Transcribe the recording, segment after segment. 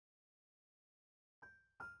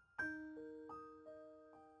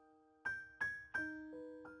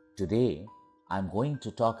Today, I'm going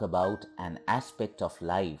to talk about an aspect of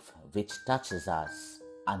life which touches us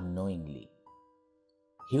unknowingly.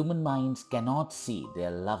 Human minds cannot see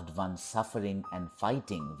their loved ones suffering and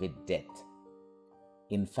fighting with death.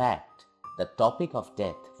 In fact, the topic of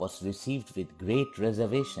death was received with great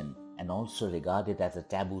reservation and also regarded as a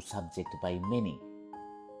taboo subject by many.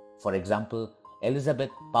 For example,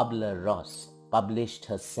 Elizabeth Kubler-Ross published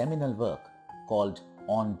her seminal work called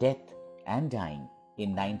On Death and Dying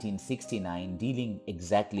in 1969, dealing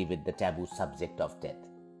exactly with the taboo subject of death.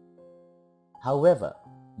 However,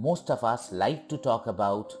 most of us like to talk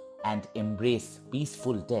about and embrace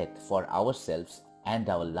peaceful death for ourselves and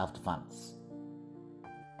our loved ones.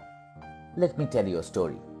 Let me tell you a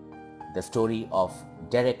story. The story of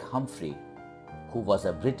Derek Humphry, who was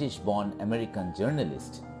a British-born American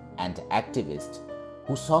journalist and activist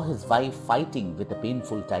who saw his wife fighting with a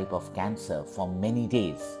painful type of cancer for many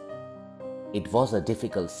days. It was a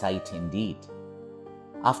difficult sight indeed.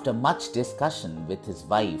 After much discussion with his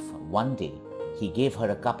wife one day, he gave her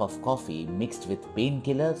a cup of coffee mixed with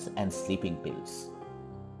painkillers and sleeping pills.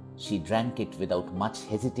 She drank it without much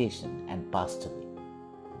hesitation and passed away.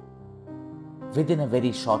 Within a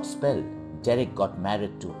very short spell, Derek got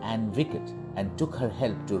married to Anne Rickett and took her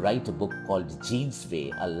help to write a book called Jean's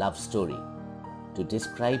Way, a Love Story, to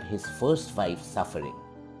describe his first wife's suffering.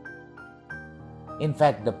 In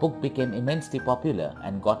fact, the book became immensely popular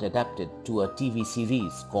and got adapted to a TV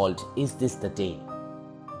series called Is This the Day?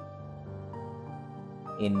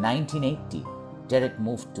 In 1980, Derek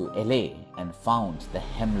moved to LA and found the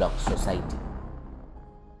Hemlock Society.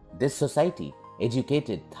 This society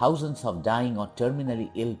educated thousands of dying or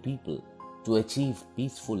terminally ill people to achieve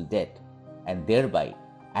peaceful death and thereby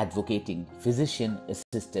advocating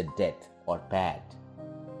physician-assisted death or PAD.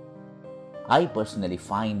 I personally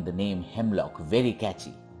find the name hemlock very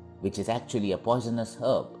catchy, which is actually a poisonous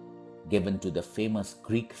herb given to the famous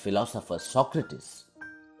Greek philosopher Socrates.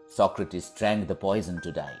 Socrates drank the poison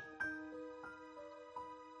to die.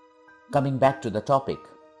 Coming back to the topic,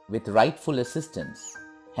 with rightful assistance,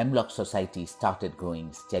 Hemlock Society started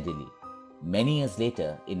growing steadily. Many years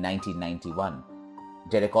later, in 1991,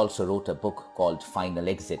 Derek also wrote a book called Final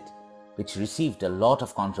Exit, which received a lot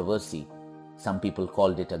of controversy. Some people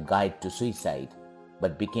called it a guide to suicide,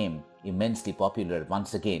 but became immensely popular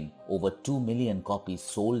once again. Over 2 million copies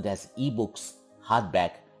sold as ebooks,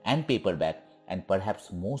 hardback and paperback, and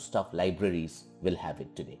perhaps most of libraries will have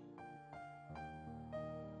it today.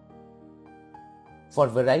 For a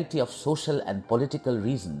variety of social and political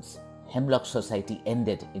reasons, Hemlock Society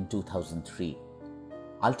ended in 2003,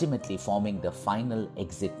 ultimately forming the Final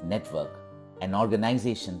Exit Network, an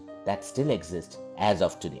organization that still exists as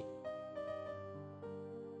of today.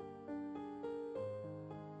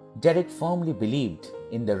 Derek firmly believed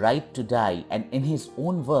in the right to die, and in his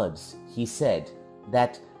own words, he said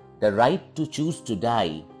that the right to choose to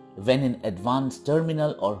die when in advanced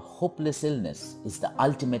terminal or hopeless illness is the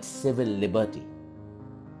ultimate civil liberty.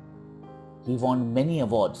 He won many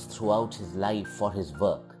awards throughout his life for his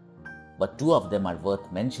work, but two of them are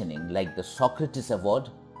worth mentioning, like the Socrates Award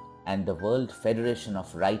and the World Federation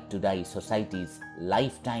of Right to Die Society's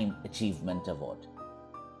Lifetime Achievement Award.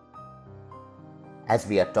 As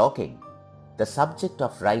we are talking, the subject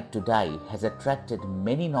of right to die has attracted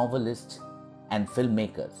many novelists and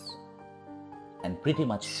filmmakers and pretty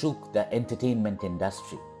much shook the entertainment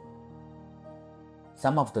industry.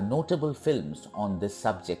 Some of the notable films on this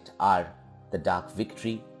subject are The Dark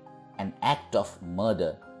Victory, An Act of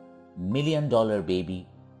Murder, $1 Million Baby,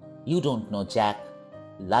 You Don't Know Jack,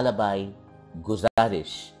 Lullaby,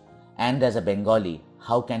 Guzarish, and as a Bengali,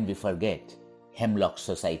 how can we forget Hemlock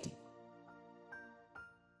Society?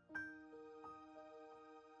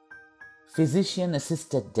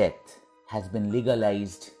 Physician-assisted death has been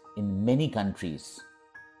legalized in many countries,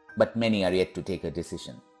 but many are yet to take a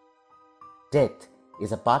decision. Death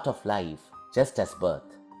is a part of life just as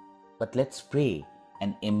birth, but let's pray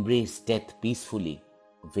and embrace death peacefully,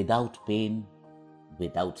 without pain,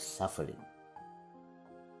 without suffering.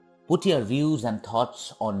 Put your views and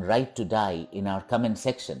thoughts on right to die in our comment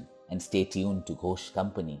section and stay tuned to Ghosh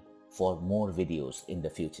Company for more videos in the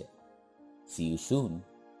future. See you soon.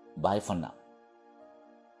 Bye for now.